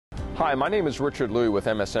Hi, my name is Richard Louie with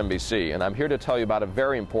MSNBC, and I'm here to tell you about a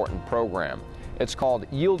very important program. It's called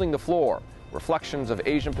Yielding the Floor, Reflections of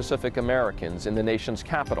Asian Pacific Americans in the Nation's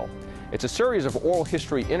Capital. It's a series of oral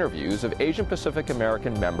history interviews of Asian Pacific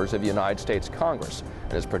American members of the United States Congress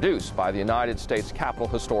and is produced by the United States Capitol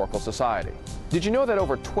Historical Society. Did you know that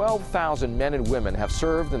over 12,000 men and women have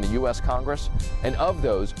served in the U.S. Congress? And of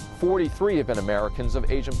those, 43 have been Americans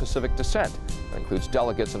of Asian Pacific descent. That includes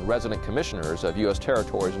delegates and resident commissioners of U.S.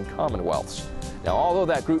 territories and commonwealths. Now, although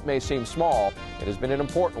that group may seem small, it has been an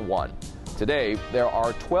important one. Today, there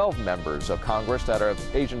are 12 members of Congress that are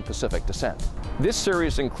of Asian Pacific descent. This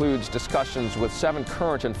series includes discussions with 7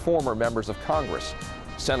 current and former members of Congress: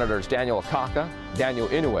 Senators Daniel Akaka, Daniel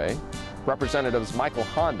Inouye, Representatives Michael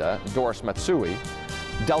Honda, Doris Matsui,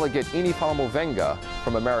 Delegate Ini Fa'amuvenga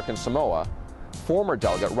from American Samoa, former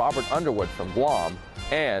Delegate Robert Underwood from Guam,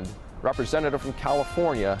 and Representative from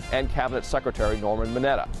California and Cabinet Secretary Norman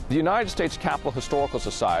Mineta. The United States Capitol Historical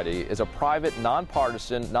Society is a private,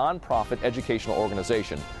 nonpartisan, nonprofit educational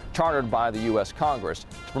organization chartered by the U.S. Congress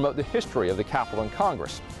to promote the history of the Capitol and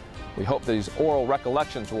Congress. We hope these oral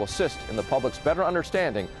recollections will assist in the public's better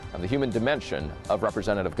understanding of the human dimension of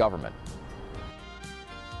representative government.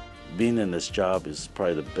 Being in this job is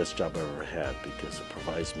probably the best job I've ever had because it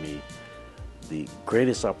provides me the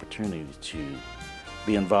greatest opportunity to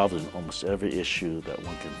be involved in almost every issue that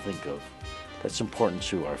one can think of that's important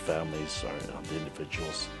to our families, the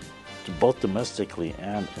individuals, both domestically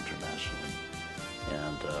and internationally,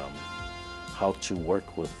 and how to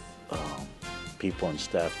work with people and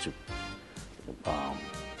staff to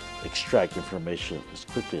extract information as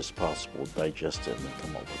quickly as possible, digest it, and then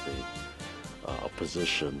come up with a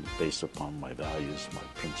position based upon my values, my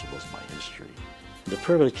principles, my history. The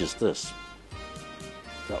privilege is this: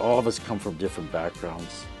 that all of us come from different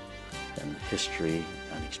backgrounds and history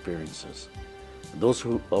and experiences. And those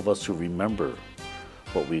of us who remember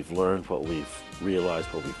what we've learned, what we've realized,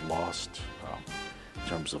 what we've lost in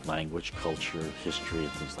terms of language, culture, history,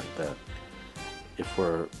 and things like that,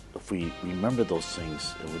 if we remember those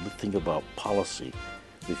things and we think about policy,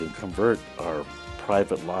 we can convert our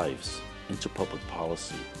private lives into public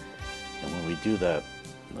policy. And when we do that,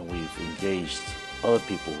 then we've engaged other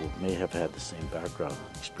people who may have had the same background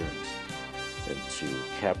and experience, and to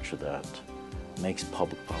capture that makes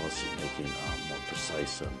public policy making more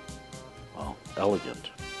precise and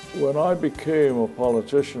elegant. When I became a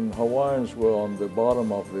politician, Hawaiians were on the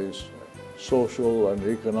bottom of the social and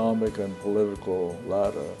economic and political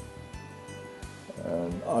ladder,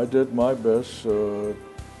 and I did my best to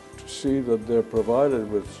see that they're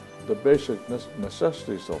provided with the basic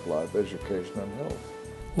necessities of life, education and health.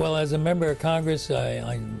 Well, as a member of Congress,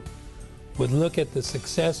 I would look at the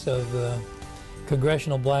success of the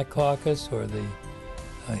Congressional Black Caucus or the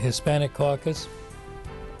Hispanic Caucus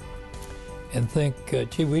and think,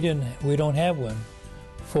 gee, we don't have one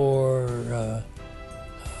for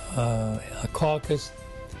a caucus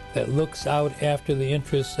that looks out after the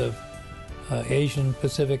interests of Asian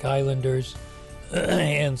Pacific Islanders.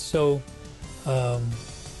 And so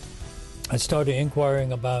I started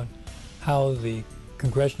inquiring about how the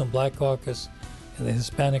Congressional Black Caucus and the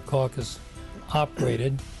Hispanic Caucus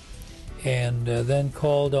operated, and then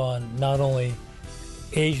called on not only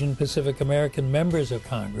Asian Pacific American members of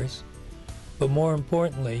Congress, but more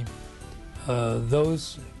importantly,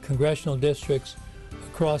 those congressional districts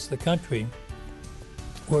across the country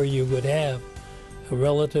where you would have a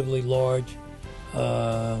relatively large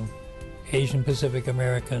Asian Pacific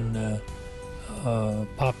American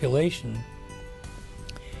population,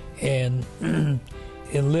 and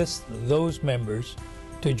enlist those members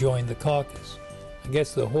to join the caucus. I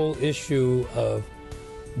guess the whole issue of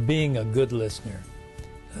being a good listener,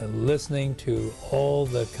 listening to all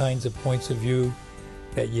the kinds of points of view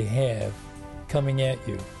that you have coming at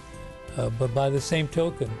you. But by the same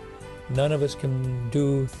token, none of us can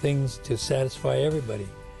do things to satisfy everybody.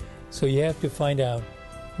 So you have to find out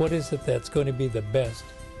what is it that's going to be the best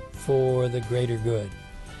for the greater good.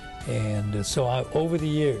 And so over the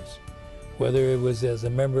years, whether it was as a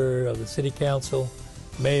member of the City Council,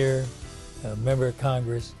 mayor, a member of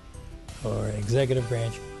Congress, or executive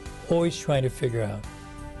branch, always trying to figure out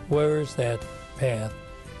where is that path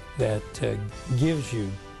that gives you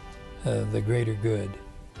the greater good.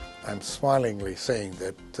 I'm smilingly saying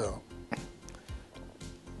that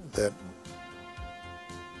that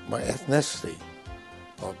my ethnicity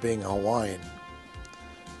of being Hawaiian,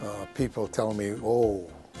 people tell me, oh,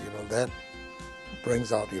 that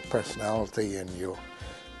brings out your personality and your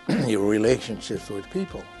relationships with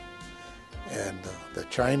people. And the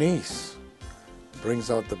Chinese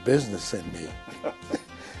brings out the business in me.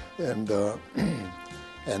 And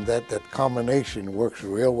And that combination works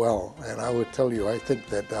real well. And I would tell you, I think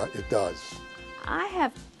that it does. I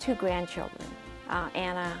have two grandchildren,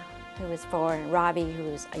 Anna, who is 4, and Robbie, who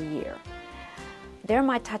is a year. They're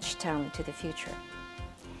my touchstone to the future.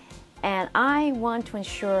 And I want to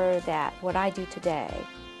ensure that what I do today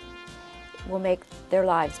will make their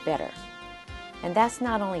lives better. And that's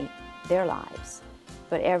not only their lives,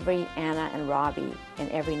 but every Anna and Robbie in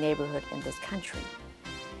every neighborhood in this country.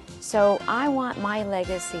 So I want my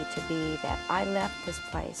legacy to be that I left this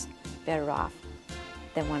place better off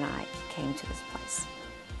than when I came to this place.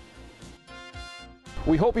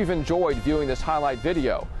 We hope you've enjoyed viewing this highlight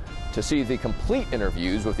video. To see the complete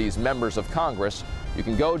interviews with these members of Congress, you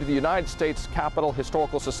can go to the United States Capitol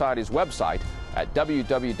Historical Society's website at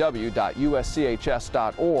www.uschs.org.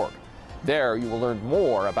 There you will learn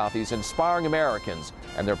more about these inspiring Americans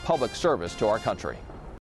and their public service to our country.